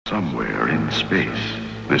Somewhere in space,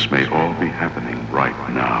 this may all be happening right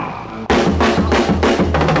now.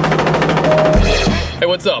 Hey,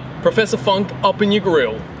 what's up? Professor Funk up in your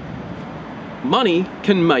grill. Money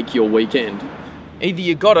can make your weekend. Either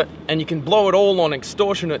you got it and you can blow it all on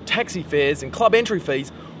extortionate taxi fares and club entry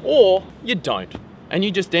fees, or you don't, and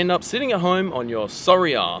you just end up sitting at home on your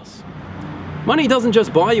sorry ass. Money doesn't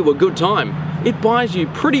just buy you a good time, it buys you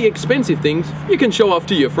pretty expensive things you can show off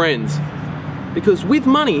to your friends. Because with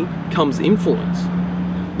money comes influence.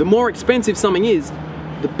 The more expensive something is,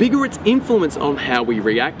 the bigger its influence on how we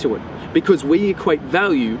react to it, because we equate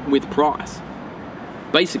value with price.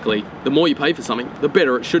 Basically, the more you pay for something, the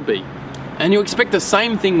better it should be. And you expect the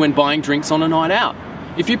same thing when buying drinks on a night out.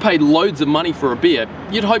 If you paid loads of money for a beer,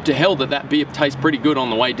 you'd hope to hell that that beer tastes pretty good on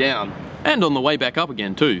the way down, and on the way back up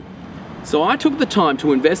again too. So I took the time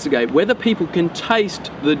to investigate whether people can taste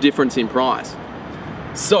the difference in price.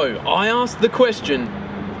 So I asked the question,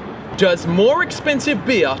 does more expensive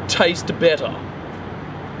beer taste better?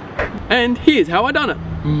 And here's how I done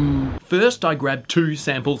it. First I grabbed 2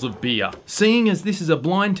 samples of beer. Seeing as this is a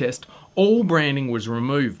blind test, all branding was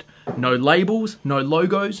removed. No labels, no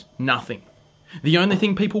logos, nothing. The only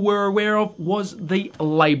thing people were aware of was the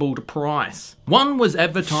labelled price. One was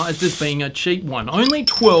advertised as being a cheap one, only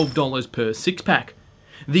 $12 per 6-pack.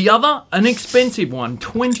 The other, an expensive one,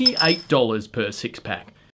 $28 per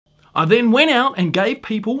 6-pack. I then went out and gave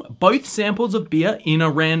people both samples of beer in a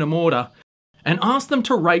random order and asked them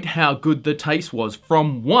to rate how good the taste was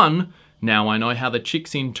from 1, now I know how the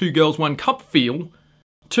chicks in 2 Girls 1 Cup feel,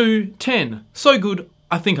 to 10, so good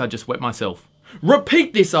I think I just wet myself.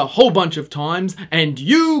 Repeat this a whole bunch of times and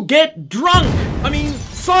you get drunk! I mean,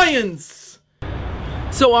 science!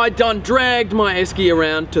 So I done dragged my esky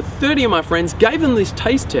around to 30 of my friends, gave them this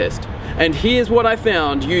taste test, and here's what I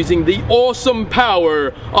found using the awesome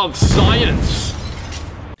power of science.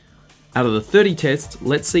 Out of the 30 tests,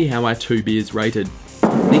 let's see how our 2 beers rated.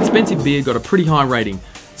 The expensive beer got a pretty high rating,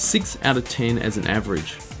 6 out of 10 as an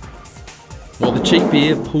average, while the cheap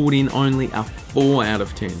beer pulled in only a 4 out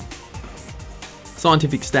of 10.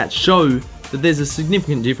 Scientific stats show that there's a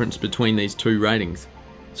significant difference between these 2 ratings.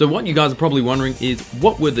 So what you guys are probably wondering is,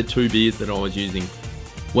 what were the 2 beers that I was using?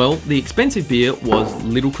 Well, the expensive beer was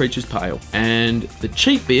Little Creatures Pale, and the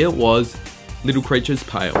cheap beer was Little Creatures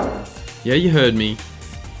Pale. Yeah, you heard me.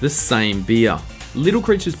 The same beer. Little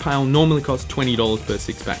Creatures Pale normally costs $20 per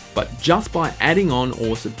 6-pack, but just by adding on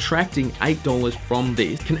or subtracting $8 from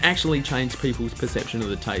this can actually change people's perception of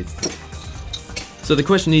the taste. So the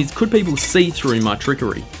question is, could people see through my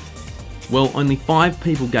trickery? Well, only 5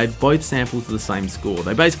 people gave both samples the same score.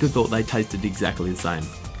 They basically thought they tasted exactly the same.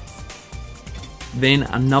 Then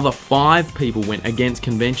another 5 people went against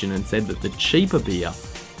convention and said that the cheaper beer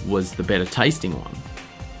was the better tasting one.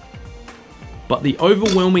 But the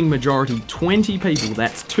overwhelming majority, 20 people,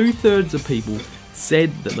 that's 2/3 of people,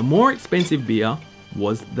 said that the more expensive beer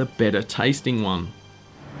was the better tasting one.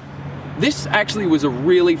 This actually was a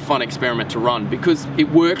really fun experiment to run because it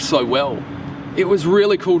worked so well. It was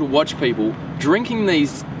really cool to watch people drinking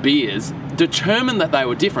these beers determine that they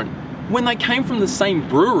were different when they came from the same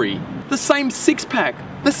brewery, the same 6-pack,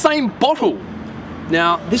 the same bottle.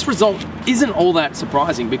 Now, this result isn't all that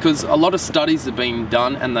surprising because a lot of studies have been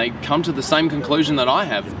done and they come to the same conclusion that I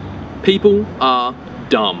have. People are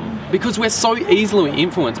dumb because we're so easily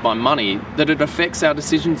influenced by money that it affects our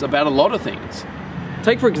decisions about a lot of things.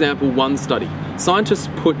 Take for example one study. Scientists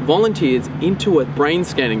put volunteers into a brain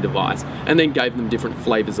scanning device and then gave them different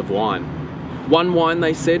flavours of wine. One wine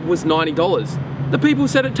they said was $90. The people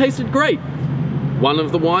said it tasted great. One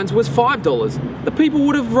of the wines was $5. The people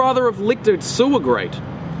would have rather have licked a sewer grate.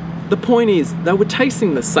 The point is, they were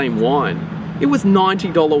tasting the same wine. It was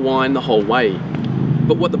 $90 wine the whole way.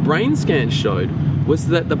 But what the brain scan showed was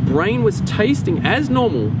that the brain was tasting as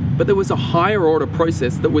normal, but there was a higher order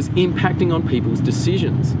process that was impacting on people's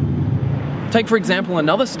decisions. Take for example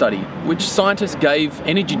another study, which scientists gave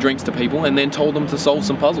energy drinks to people and then told them to solve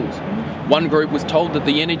some puzzles. One group was told that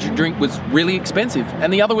the energy drink was really expensive,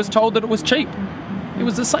 and the other was told that it was cheap. It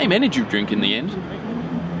was the same energy drink in the end.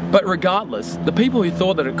 But regardless, the people who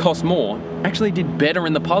thought that it cost more actually did better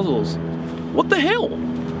in the puzzles. What the hell?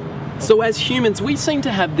 So as humans, we seem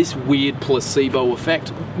to have this weird placebo effect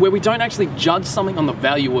where we don't actually judge something on the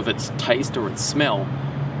value of its taste or its smell,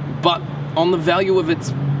 but on the value of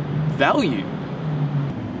its value.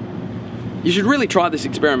 You should really try this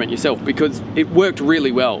experiment yourself because it worked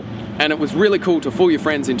really well, and it was really cool to fool your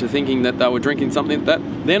friends into thinking that they were drinking something that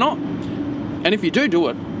they're not. And if you do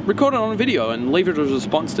it, record it on a video and leave it as a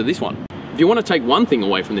response to this one. If you want to take one thing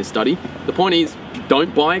away from this study, the point is,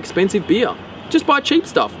 don't buy expensive beer. Just buy cheap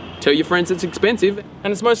stuff. Tell your friends it's expensive,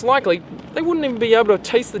 and it's most likely they wouldn't even be able to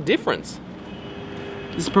taste the difference.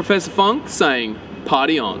 This is Professor Funk saying,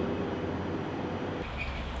 party on.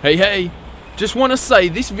 Hey, just want to say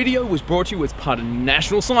this video was brought to you as part of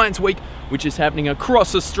National Science Week, which is happening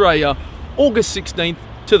across Australia, August 16th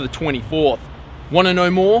to the 24th. Want to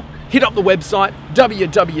know more? Hit up the website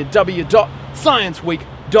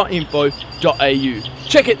www.scienceweek.info.au.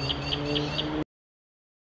 Check it